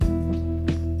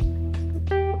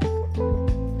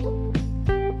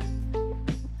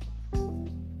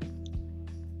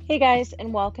Hey guys,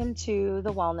 and welcome to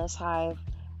the Wellness Hive.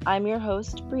 I'm your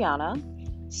host, Brianna.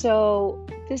 So,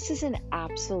 this is an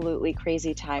absolutely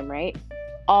crazy time, right?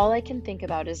 All I can think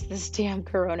about is this damn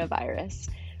coronavirus.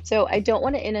 So, I don't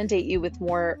want to inundate you with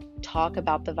more talk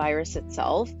about the virus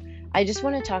itself. I just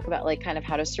want to talk about, kind of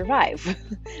how to survive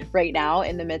right now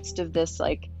in the midst of this,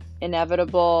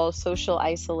 inevitable social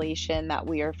isolation that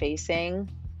we are facing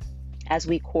as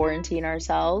we quarantine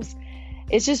ourselves.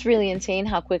 It's just really insane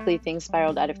how quickly things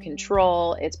spiraled out of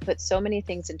control. It's put so many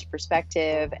things into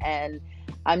perspective, and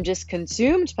I'm just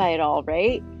consumed by it all,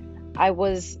 right? I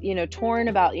was, torn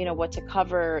about, what to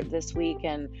cover this week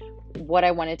and what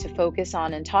I wanted to focus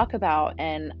on and talk about.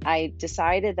 And I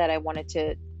decided that I wanted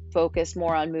to focus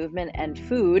more on movement and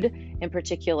food in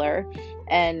particular,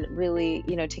 and really,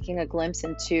 taking a glimpse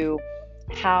into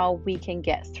how we can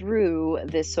get through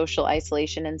this social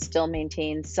isolation and still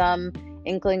maintain some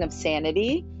inkling of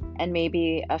sanity and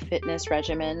maybe a fitness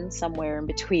regimen somewhere in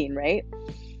between, right?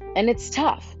 And it's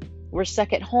tough. We're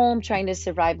stuck at home trying to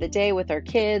survive the day with our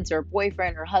kids or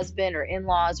boyfriend or husband or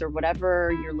in-laws or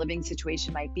whatever your living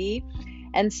situation might be,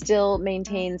 and still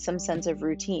maintain some sense of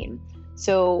routine.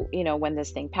 So, when this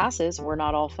thing passes, we're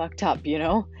not all fucked up.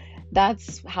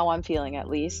 That's how I'm feeling, at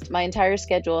least. My entire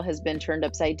schedule has been turned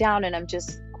upside down, and I'm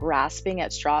just grasping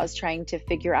at straws, trying to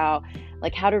figure out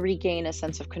how to regain a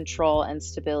sense of control and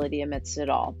stability amidst it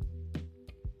all.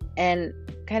 And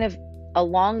kind of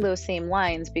along those same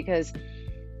lines, because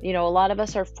a lot of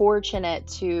us are fortunate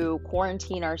to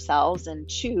quarantine ourselves and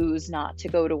choose not to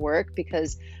go to work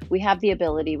because we have the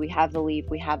ability, we have the leave,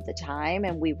 we have the time,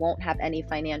 and we won't have any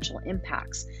financial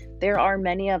impacts. There are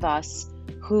many of us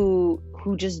who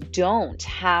just don't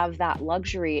have that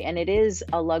luxury, and it is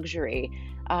a luxury.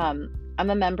 I'm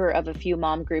a member of a few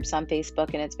mom groups on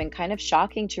Facebook, and it's been kind of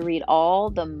shocking to read all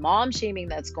the mom shaming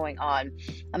that's going on.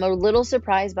 I'm a little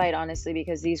surprised by it, honestly,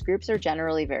 because these groups are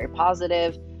generally very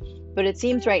positive, but it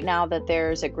seems right now that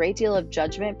there's a great deal of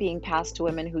judgment being passed to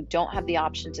women who don't have the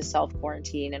option to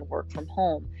self-quarantine and work from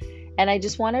home. And I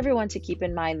just want everyone to keep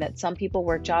in mind that some people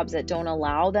work jobs that don't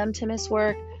allow them to miss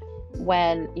work,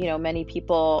 when many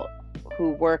people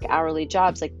who work hourly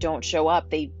jobs don't show up.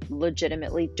 They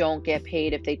legitimately don't get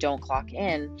paid if they don't clock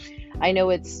in. I know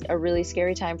it's a really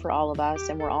scary time for all of us,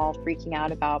 and we're all freaking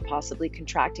out about possibly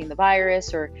contracting the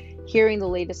virus or hearing the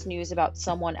latest news about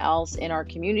someone else in our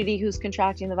community who's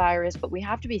contracting the virus. But we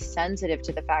have to be sensitive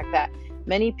to the fact that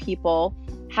many people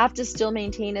have to still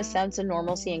maintain a sense of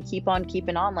normalcy and keep on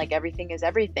keeping on like everything is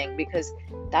everything, because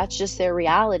that's just their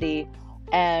reality.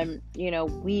 And,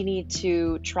 we need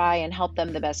to try and help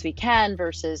them the best we can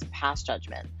versus pass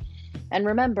judgment. And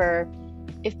remember,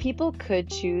 if people could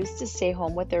choose to stay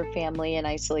home with their family in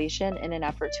isolation in an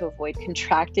effort to avoid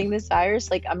contracting this virus,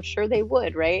 I'm sure they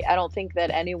would, right? I don't think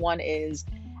that anyone is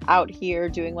out here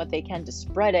doing what they can to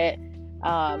spread it.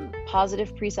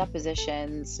 Positive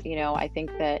presuppositions, I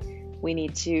think that we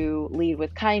need to lead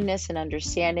with kindness and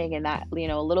understanding, and that,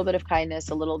 a little bit of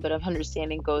kindness, a little bit of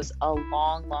understanding goes a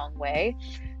long, long way.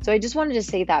 So I just wanted to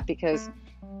say that, because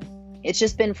it's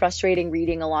just been frustrating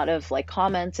reading a lot of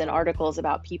comments and articles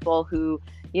about people who,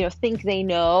 think they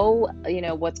know,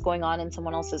 what's going on in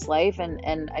someone else's life.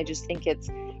 And I just think it's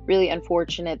really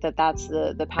unfortunate that that's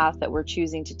the path that we're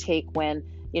choosing to take when,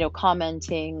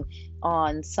 commenting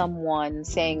on someone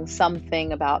saying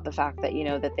something about the fact that,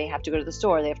 that they have to go to the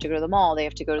store, they have to go to the mall, they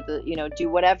have to go to the, do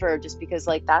whatever, just because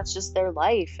that's just their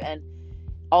life. And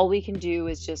all we can do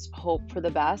is just hope for the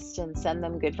best and send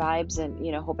them good vibes and,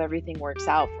 hope everything works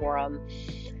out for them.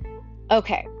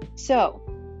 Okay. So,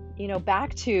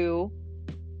 back to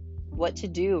what to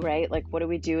do, right? What do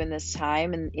we do in this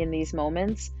time and in these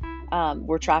moments?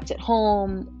 We're trapped at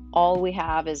home. All we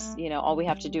have is, all we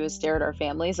have to do is stare at our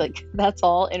families. That's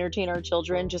all. Entertain our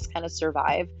children, just kind of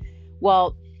survive.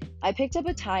 Well, I picked up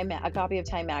a copy of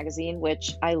Time magazine,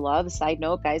 which I love. Side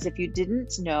note, guys, if you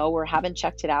didn't know or haven't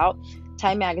checked it out,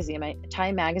 Time magazine,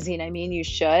 you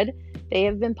should. They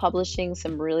have been publishing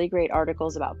some really great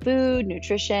articles about food,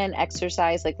 nutrition,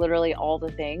 exercise, literally all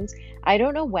the things. I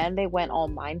don't know when they went all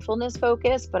mindfulness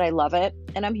focused, but I love it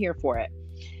and I'm here for it.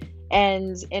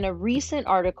 And in a recent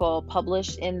article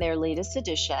published in their latest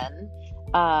edition,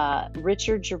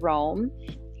 Richard Jerome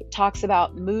talks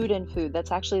about mood and food.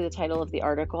 That's actually the title of the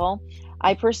article.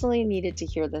 I personally needed to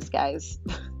hear this, guys.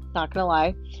 Not gonna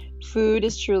lie. Food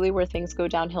is truly where things go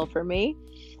downhill for me.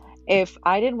 If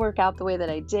I didn't work out the way that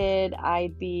I did,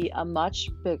 I'd be a much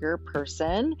bigger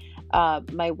person.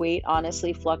 My weight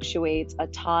honestly fluctuates a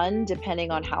ton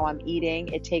depending on how I'm eating.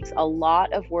 It takes a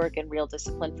lot of work and real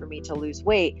discipline for me to lose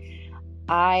weight.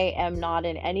 I am not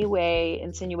in any way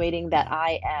insinuating that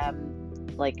I am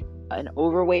an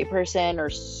overweight person or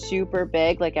super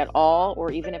big, like at all,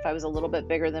 or even if I was a little bit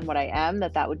bigger than what I am,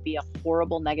 that would be a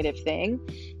horrible negative thing.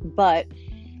 But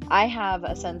I have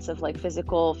a sense of like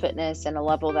physical fitness and a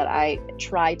level that I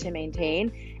try to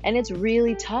maintain, and it's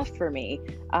really tough for me.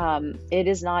 It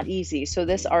is not easy. So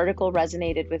this article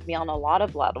resonated with me on a lot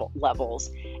of levels.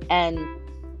 And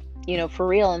for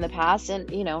real, in the past, and,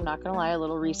 not gonna lie, a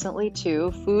little recently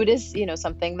too, food is,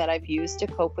 something that I've used to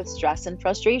cope with stress and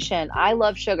frustration. I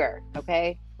love sugar,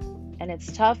 okay? And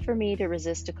it's tough for me to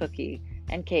resist a cookie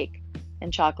and cake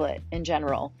and chocolate in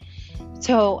general.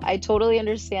 So I totally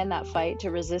understand that fight to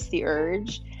resist the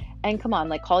urge. And come on,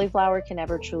 like cauliflower can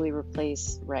never truly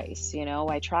replace rice.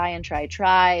 I try and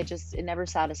try. It never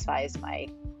satisfies my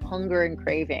hunger and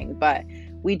craving, but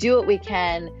we do what we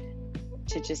can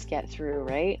to just get through,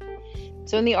 right?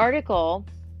 So in the article,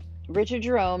 Richard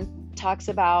Jerome talks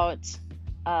about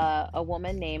a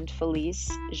woman named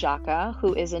Felice Jacques,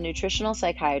 who is a nutritional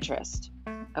psychiatrist.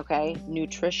 Okay,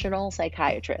 nutritional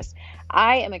psychiatrist.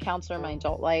 I am a counselor in my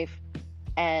adult life,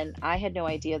 and I had no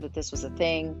idea that this was a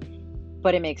thing,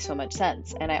 but it makes so much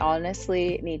sense. And I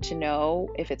honestly need to know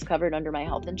if it's covered under my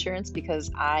health insurance,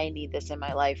 because I need this in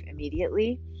my life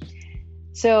immediately.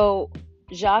 So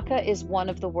Jacques is one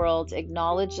of the world's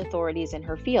acknowledged authorities in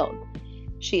her field.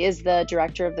 She is the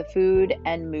director of the Food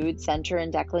and Mood Center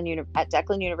at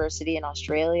Declan University in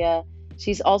Australia.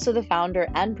 She's also the founder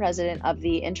and president of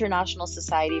the International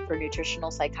Society for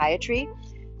Nutritional Psychiatry.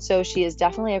 So she is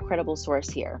definitely a credible source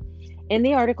here. In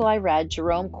the article I read,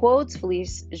 Jerome quotes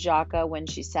Felice Jacques when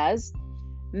she says,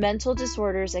 "Mental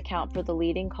disorders account for the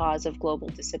leading cause of global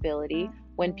disability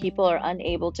when people are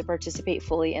unable to participate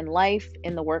fully in life,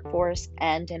 in the workforce,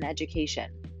 and in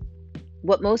education."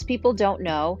 What most people don't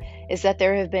know is that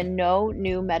there have been no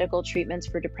new medical treatments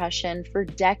for depression for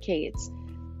decades.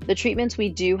 The treatments we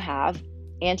do have,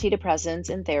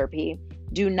 antidepressants and therapy,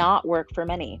 do not work for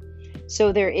many.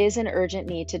 So there is an urgent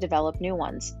need to develop new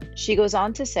ones. She goes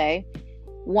on to say,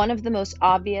 one of the most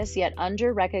obvious yet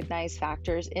under-recognized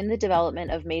factors in the development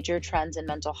of major trends in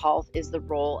mental health is the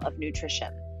role of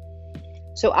nutrition.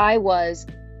 So I was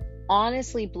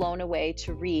honestly blown away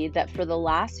to read that for the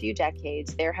last few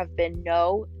decades, there have been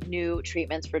no new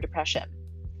treatments for depression.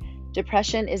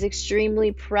 Depression is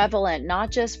extremely prevalent,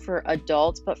 not just for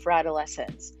adults, but for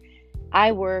adolescents.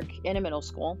 I work in a middle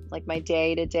school, like my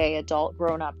day-to-day adult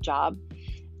grown-up job,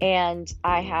 and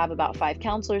I have about 5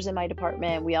 counselors in my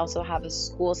department. We also have a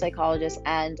school psychologist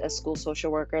and a school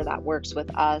social worker that works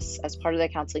with us as part of the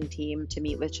counseling team to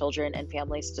meet with children and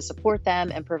families to support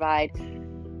them and provide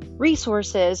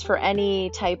resources for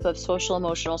any type of social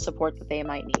emotional support that they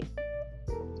might need.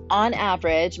 On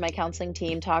average, my counseling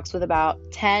team talks with about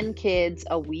 10 kids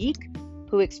a week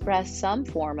who express some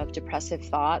form of depressive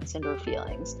thoughts and or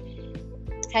feelings.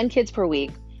 10 kids per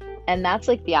week, and that's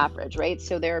like the average, right?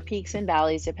 So there are peaks and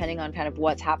valleys depending on kind of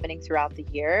what's happening throughout the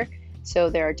year. So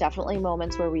there are definitely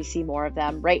moments where we see more of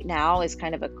them. Right now is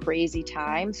kind of a crazy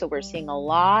time, so we're seeing a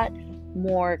lot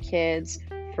more kids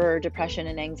for depression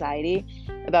and anxiety.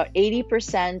 About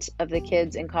 80% of the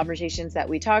kids in conversations that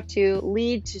we talk to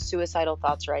lead to suicidal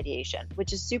thoughts or ideation,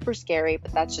 which is super scary,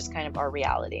 but that's just kind of our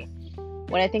reality.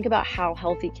 When I think about how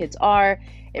healthy kids are,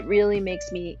 it really makes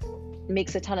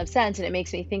a ton of sense, and it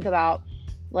makes me think about,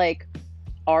 like,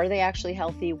 are they actually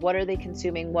healthy? What are they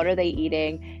consuming? What are they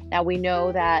eating? Now we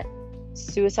know that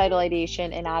suicidal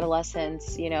ideation in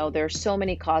adolescence, there's so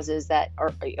many causes that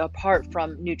are apart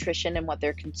from nutrition and what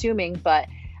they're consuming, but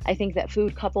I think that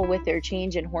food coupled with their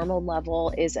change in hormone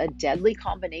level is a deadly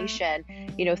combination.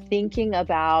 Thinking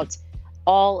about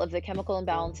all of the chemical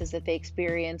imbalances that they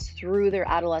experience through their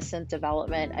adolescent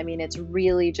development. I mean, it's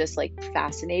really just like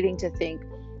fascinating to think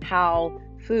how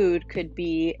food could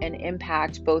be an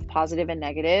impact, both positive and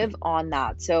negative, on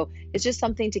that. So it's just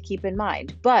something to keep in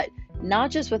mind, but not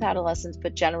just with adolescents,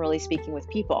 but generally speaking with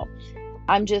people.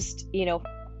 I'm just,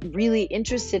 really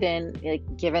interested in,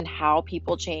 like, given how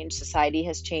people change, society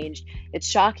has changed. It's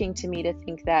shocking to me to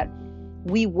think that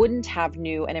we wouldn't have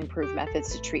new and improved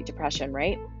methods to treat depression,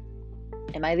 right?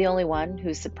 Am I the only one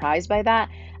who's surprised by that?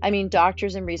 I mean,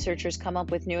 doctors and researchers come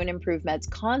up with new and improved meds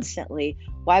constantly.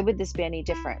 Why would this be any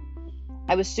different?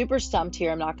 I was super stumped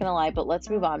here, I'm not going to lie, but let's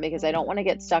move on because I don't want to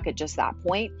get stuck at just that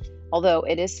point. Although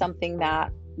it is something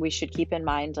that we should keep in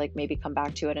mind, like maybe come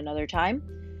back to it another time.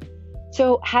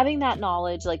 So having that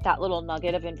knowledge, like that little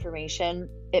nugget of information,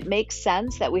 it makes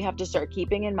sense that we have to start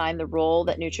keeping in mind the role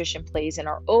that nutrition plays in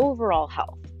our overall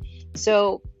health.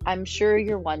 So I'm sure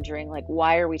you're wondering, like,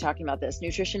 why are we talking about this?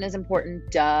 Nutrition is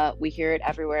important. Duh. We hear it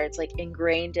everywhere. It's like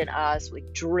ingrained in us,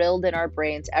 like drilled in our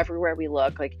brains everywhere we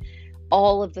look. Like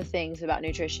all of the things about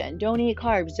nutrition. Don't eat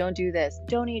carbs, don't do this,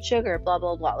 don't eat sugar, blah,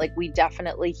 blah, blah. Like we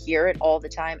definitely hear it all the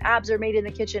time. Abs are made in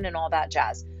the kitchen and all that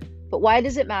jazz. But why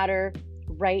does it matter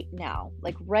right now?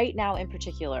 Like right now in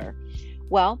particular?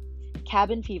 Well,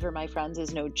 cabin fever, my friends,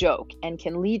 is no joke and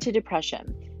can lead to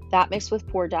depression. That mixed with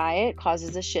poor diet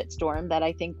causes a shitstorm that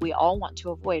I think we all want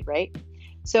to avoid, right?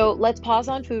 So let's pause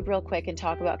on food real quick and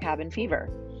talk about cabin fever.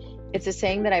 It's a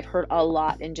saying that I've heard a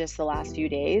lot in just the last few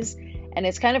days. And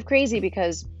it's kind of crazy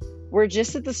because we're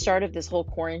just at the start of this whole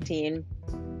quarantine.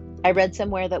 I read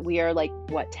somewhere that we are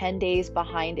 10 days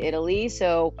behind Italy.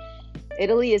 So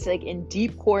Italy is in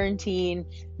deep quarantine.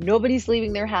 Nobody's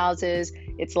leaving their houses.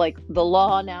 It's like the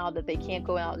law now that they can't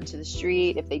go out into the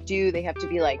street. If they do, they have to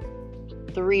be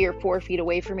 3 or 4 feet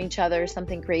away from each other,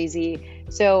 something crazy.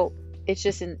 So it's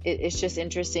just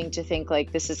interesting to think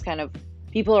this is kind of,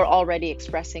 people are already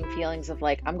expressing feelings of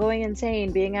I'm going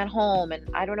insane being at home and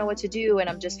I don't know what to do and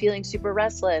I'm just feeling super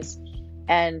restless,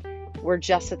 and we're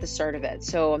just at the start of it.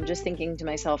 So I'm just thinking to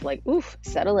myself oof,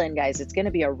 settle in guys, it's going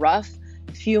to be a rough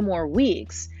few more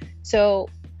weeks. So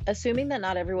assuming that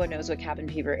not everyone knows what cabin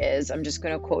fever is, I'm just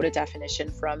going to quote a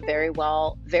definition from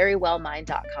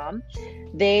verywellmind.com.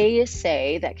 They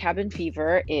say that cabin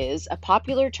fever is a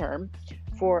popular term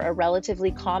for a relatively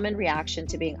common reaction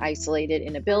to being isolated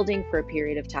in a building for a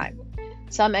period of time.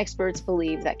 Some experts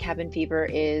believe that cabin fever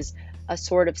is a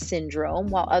sort of syndrome,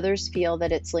 while others feel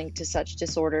that it's linked to such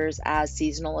disorders as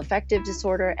seasonal affective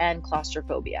disorder and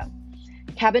claustrophobia.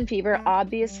 Cabin fever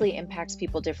obviously impacts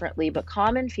people differently, but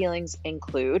common feelings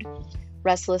include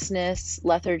restlessness,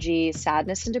 lethargy,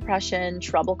 sadness and depression,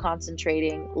 trouble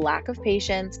concentrating, lack of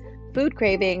patience, food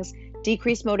cravings,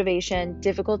 decreased motivation,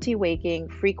 difficulty waking,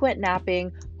 frequent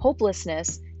napping,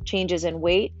 hopelessness, changes in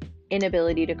weight,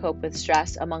 inability to cope with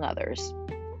stress, among others.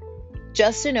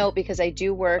 Just a note, because I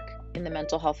do work in the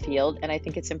mental health field, and I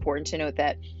think it's important to note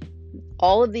that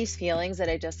all of these feelings that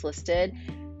I just listed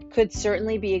could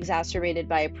certainly be exacerbated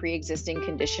by a pre-existing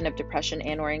condition of depression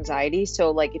and or anxiety.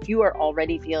 So if you are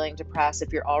already feeling depressed,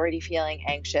 if you're already feeling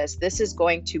anxious, this is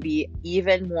going to be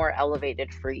even more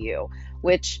elevated for you,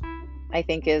 which I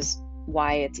think is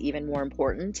why it's even more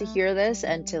important to hear this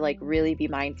and to really be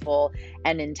mindful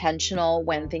and intentional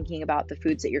when thinking about the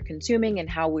foods that you're consuming and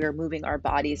how we're moving our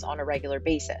bodies on a regular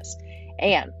basis.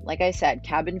 And like I said,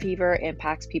 cabin fever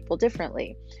impacts people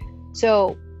differently.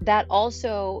 So that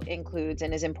also includes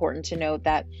and is important to note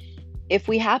that if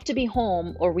we have to be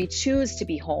home or we choose to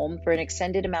be home for an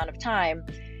extended amount of time,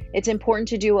 it's important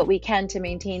to do what we can to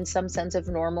maintain some sense of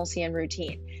normalcy and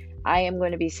routine. I am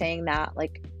going to be saying that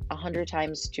 100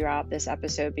 times throughout this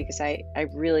episode because I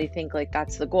really think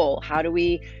that's the goal. How do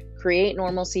we create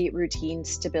normalcy, routine,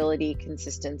 stability,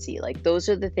 consistency? Those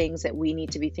are the things that we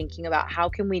need to be thinking about. How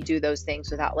can we do those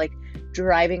things without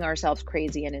driving ourselves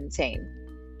crazy and insane?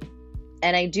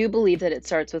 And I do believe that it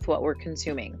starts with what we're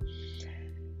consuming.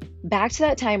 Back to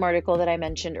that Time article that I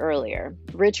mentioned earlier,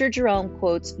 Richard Jerome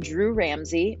quotes Drew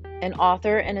Ramsey, an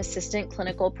author and assistant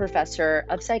clinical professor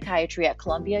of psychiatry at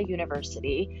Columbia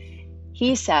University.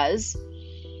 He says,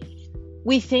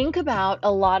 we think about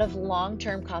a lot of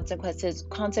long-term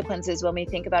consequences when we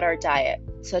think about our diet,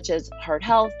 such as heart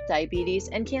health, diabetes,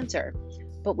 and cancer.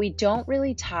 But we don't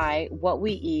really tie what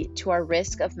we eat to our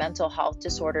risk of mental health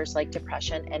disorders like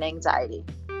depression and anxiety.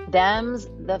 Them's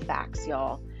the facts,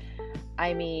 y'all.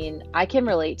 I mean, I can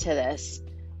relate to this.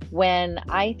 When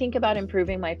I think about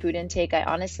improving my food intake, I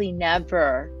honestly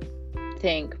never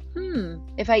think,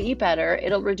 if I eat better,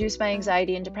 it'll reduce my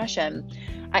anxiety and depression.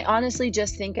 I honestly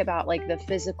just think about the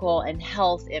physical and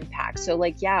health impact. So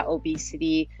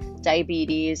obesity,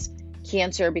 diabetes,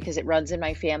 cancer, because it runs in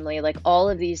my family. All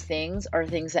of these things are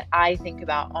things that I think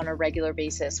about on a regular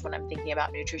basis when I'm thinking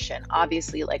about nutrition.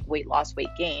 Obviously weight loss, weight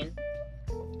gain,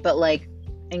 but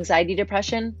anxiety,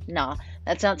 depression, nah,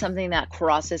 that's not something that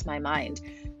crosses my mind.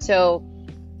 So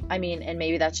I mean, and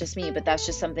maybe that's just me, but that's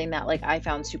just something that I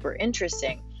found super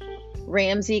interesting.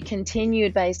 Ramsey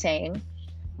continued by saying,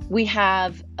 we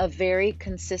have a very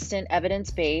consistent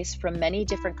evidence base from many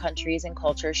different countries and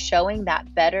cultures showing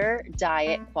that better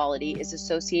diet quality is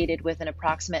associated with an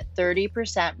approximate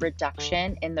 30%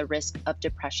 reduction in the risk of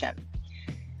depression.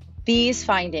 These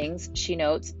findings, she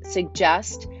notes,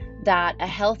 suggest that a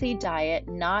healthy diet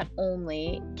not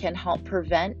only can help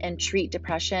prevent and treat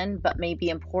depression, but may be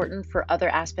important for other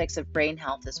aspects of brain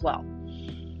health as well.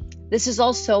 This is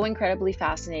all so incredibly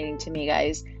fascinating to me,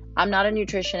 guys. I'm not a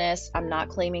nutritionist. I'm not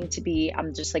claiming to be.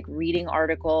 I'm just reading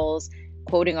articles,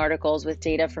 quoting articles with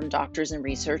data from doctors and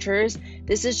researchers.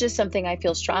 This is just something I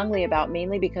feel strongly about,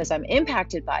 mainly because I'm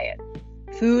impacted by it.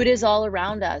 Food is all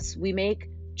around us. We make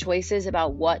choices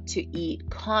about what to eat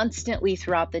constantly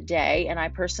throughout the day. And I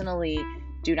personally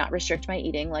do not restrict my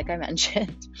eating, like I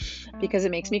mentioned, because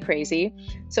it makes me crazy.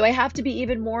 So I have to be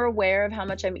even more aware of how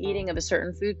much I'm eating of a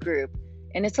certain food group.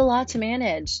 And it's a lot to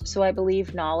manage. So I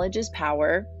believe knowledge is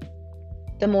power.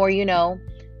 The more you know,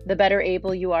 the better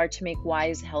able you are to make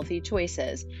wise, healthy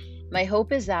choices. My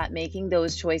hope is that making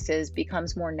those choices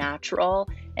becomes more natural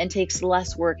and takes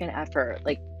less work and effort.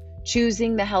 Like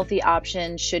choosing the healthy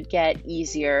option should get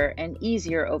easier and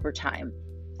easier over time.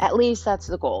 At least that's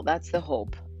the goal. That's the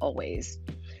hope always.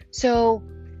 So,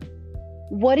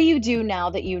 what do you do now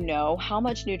that you know how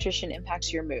much nutrition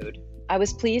impacts your mood? I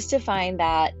was pleased to find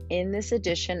that in this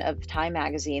edition of Time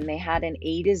Magazine, they had an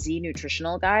A to Z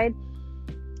nutritional guide,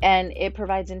 and it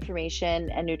provides information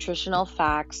and nutritional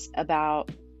facts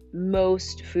about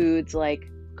most foods like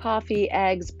coffee,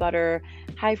 eggs, butter,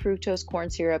 high fructose corn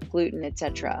syrup, gluten,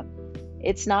 etc.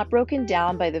 It's not broken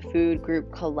down by the food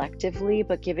group collectively,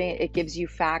 but it gives you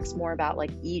facts more about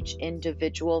like each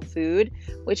individual food,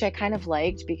 which I kind of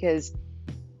liked because,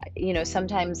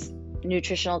 sometimes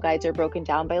nutritional guides are broken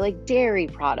down by like dairy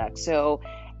products. So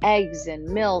eggs and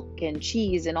milk and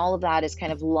cheese and all of that is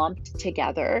kind of lumped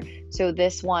together. So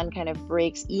this one kind of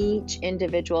breaks each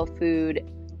individual food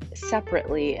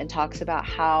separately and talks about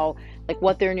how, like,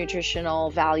 what their nutritional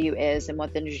value is and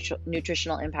what the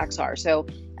nutritional impacts are. So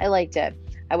I liked it.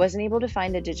 I wasn't able to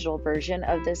find a digital version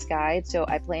of this guide, so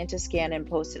I plan to scan and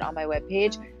post it on my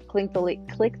webpage. Click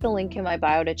the link in my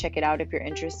bio to check it out if you're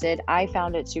interested. I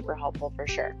found it super helpful for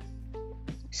sure.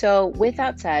 So with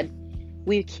that said,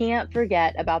 we can't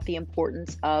forget about the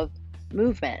importance of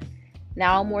movement.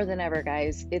 Now more than ever,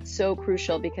 guys, it's so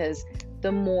crucial because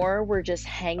the more we're just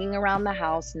hanging around the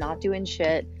house, not doing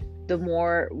shit, the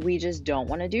more we just don't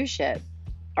want to do shit.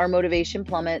 Our motivation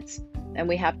plummets and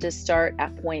we have to start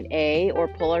at point A or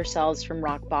pull ourselves from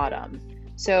rock bottom.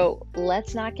 So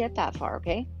let's not get that far,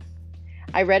 okay?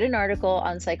 I read an article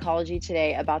on Psychology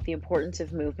Today about the importance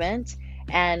of movement,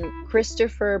 and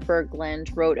Christopher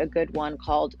Berglund wrote a good one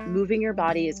called Moving Your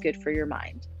Body is Good for Your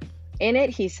Mind. In it,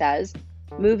 he says,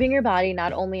 moving your body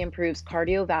not only improves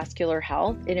cardiovascular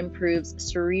health, it improves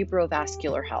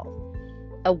cerebrovascular health.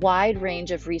 A wide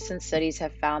range of recent studies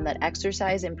have found that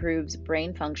exercise improves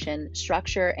brain function,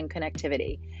 structure, and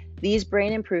connectivity. These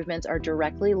brain improvements are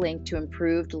directly linked to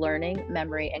improved learning,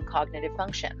 memory, and cognitive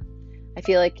function. I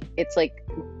feel like it's like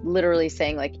literally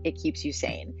saying like it keeps you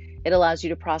sane. It allows you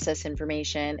to process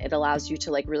information. It allows you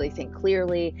to like really think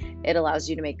clearly. It allows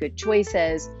you to make good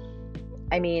choices.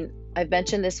 I mean, I've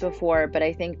mentioned this before, but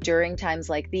I think during times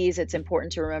like these, it's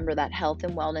important to remember that health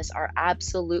and wellness are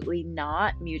absolutely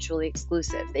not mutually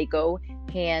exclusive. They go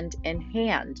hand in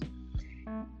hand.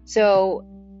 So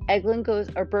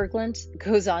Berglund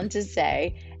goes on to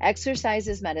say, exercise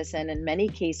is medicine. In many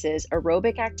cases,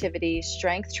 aerobic activity,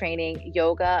 strength training,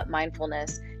 yoga,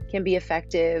 mindfulness can be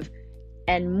effective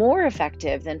and more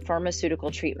effective than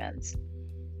pharmaceutical treatments.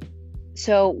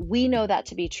 So we know that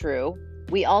to be true.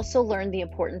 We also learned the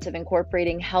importance of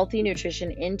incorporating healthy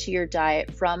nutrition into your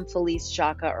diet from Felice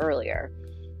Jacka earlier.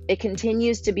 It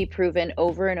continues to be proven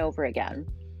over and over again.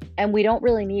 And we don't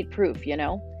really need proof,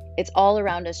 It's all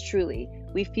around us truly.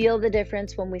 We feel the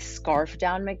difference when we scarf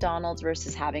down McDonald's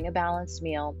versus having a balanced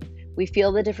meal. We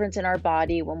feel the difference in our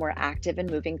body when we're active and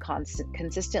moving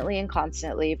consistently and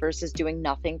constantly versus doing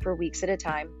nothing for weeks at a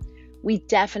time. We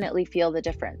definitely feel the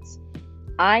difference.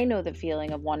 I know the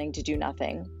feeling of wanting to do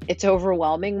nothing. It's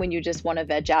overwhelming when you just want to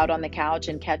veg out on the couch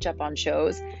and catch up on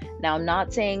shows. Now, I'm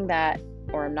not saying that,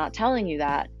 or I'm not telling you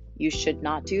that you should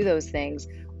not do those things.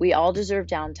 We all deserve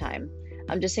downtime.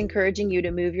 I'm just encouraging you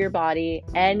to move your body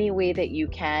any way that you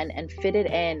can and fit it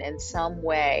in some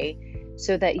way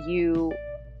so that you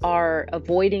are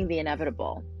avoiding the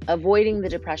inevitable, avoiding the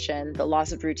depression, the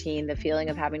loss of routine, the feeling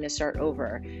of having to start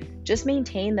over. Just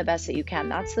maintain the best that you can.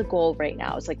 That's the goal right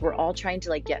now. It's like we're all trying to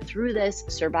like get through this,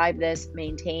 survive this,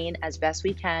 maintain as best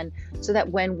we can so that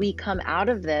when we come out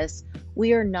of this,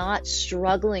 we are not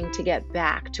struggling to get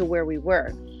back to where we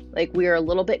were. Like we are a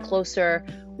little bit closer.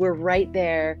 We're right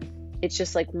there. It's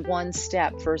just like one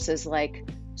step versus like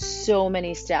so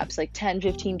many steps, like 10,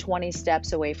 15, 20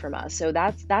 steps away from us. So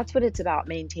that's what it's about,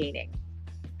 maintaining.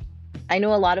 I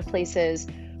know a lot of places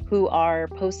who are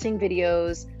posting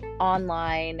videos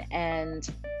online and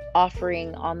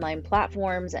offering online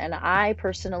platforms, and I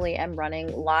personally am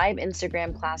running live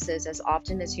Instagram classes as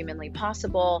often as humanly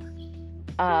possible.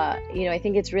 I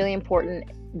think it's really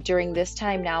important during this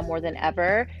time now more than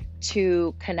ever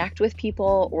to connect with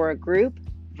people or a group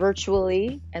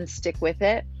virtually and stick with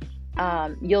it.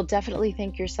 You'll definitely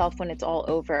thank yourself when it's all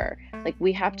over. Like,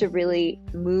 we have to really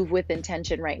move with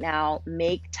intention right now,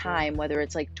 make time, whether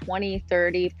it's like 20,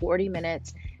 30, 40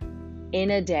 minutes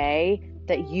in a day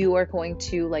that you are going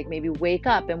to like maybe wake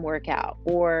up and work out,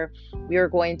 or you're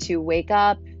going to wake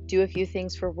up, do a few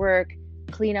things for work,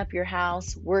 clean up your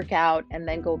house, work out, and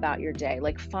then go about your day.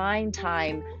 Like, find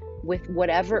time with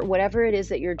whatever it is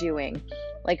that you're doing.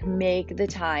 Like, make the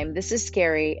time. This is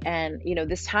scary, and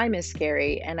this time is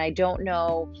scary, and I don't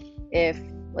know if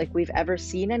like we've ever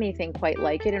seen anything quite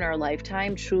like it in our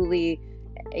lifetime. Truly,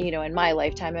 in my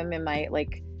lifetime, I'm in my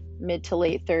like mid to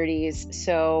late 30s,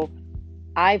 so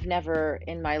I've never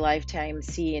in my lifetime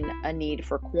seen a need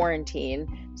for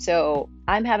quarantine. So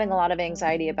I'm having a lot of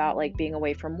anxiety about like being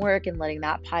away from work and letting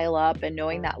that pile up, and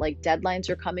knowing that like deadlines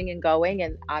are coming and going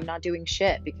and I'm not doing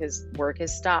shit because work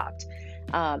has stopped.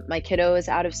 My kiddo is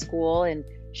out of school and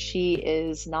she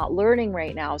is not learning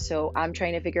right now. So I'm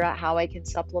trying to figure out how I can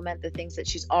supplement the things that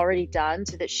she's already done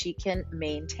so that she can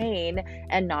maintain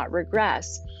and not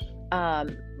regress.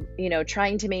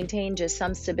 Trying to maintain just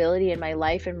some stability in my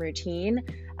life and routine,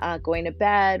 going to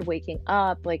bed, waking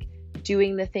up, like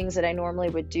doing the things that I normally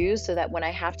would do, so that when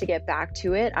I have to get back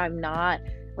to it, I'm not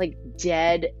like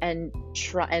dead and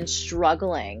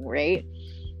struggling, right?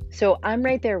 So I'm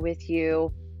right there with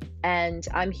you, and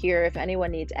I'm here if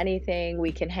anyone needs anything.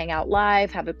 We can hang out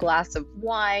live, have a glass of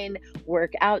wine,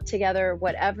 work out together,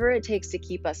 whatever it takes to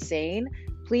keep us sane.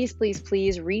 Please, please,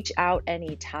 please reach out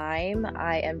anytime.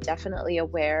 I am definitely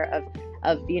aware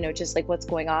of just like what's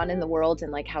going on in the world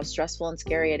and like how stressful and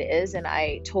scary it is. And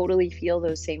I totally feel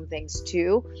those same things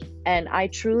too. And I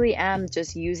truly am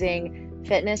just using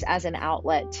fitness as an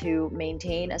outlet to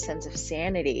maintain a sense of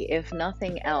sanity, if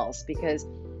nothing else, because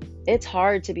it's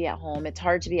hard to be at home. It's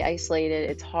hard to be isolated.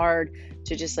 It's hard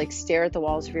to just like stare at the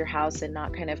walls of your house and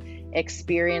not kind of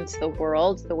experience the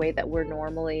world the way that we're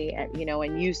normally,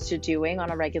 and used to doing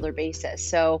on a regular basis.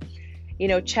 So,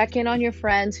 check in on your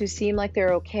friends who seem like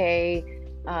they're okay.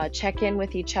 Check in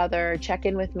with each other, check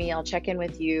in with me, I'll check in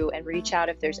with you, and reach out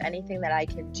if there's anything that I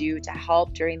can do to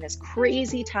help during this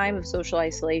crazy time of social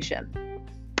isolation.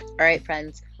 All right,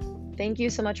 friends, thank you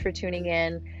so much for tuning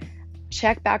in.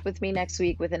 Check back with me next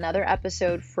week with another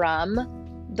episode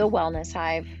from the Wellness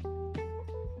Hive.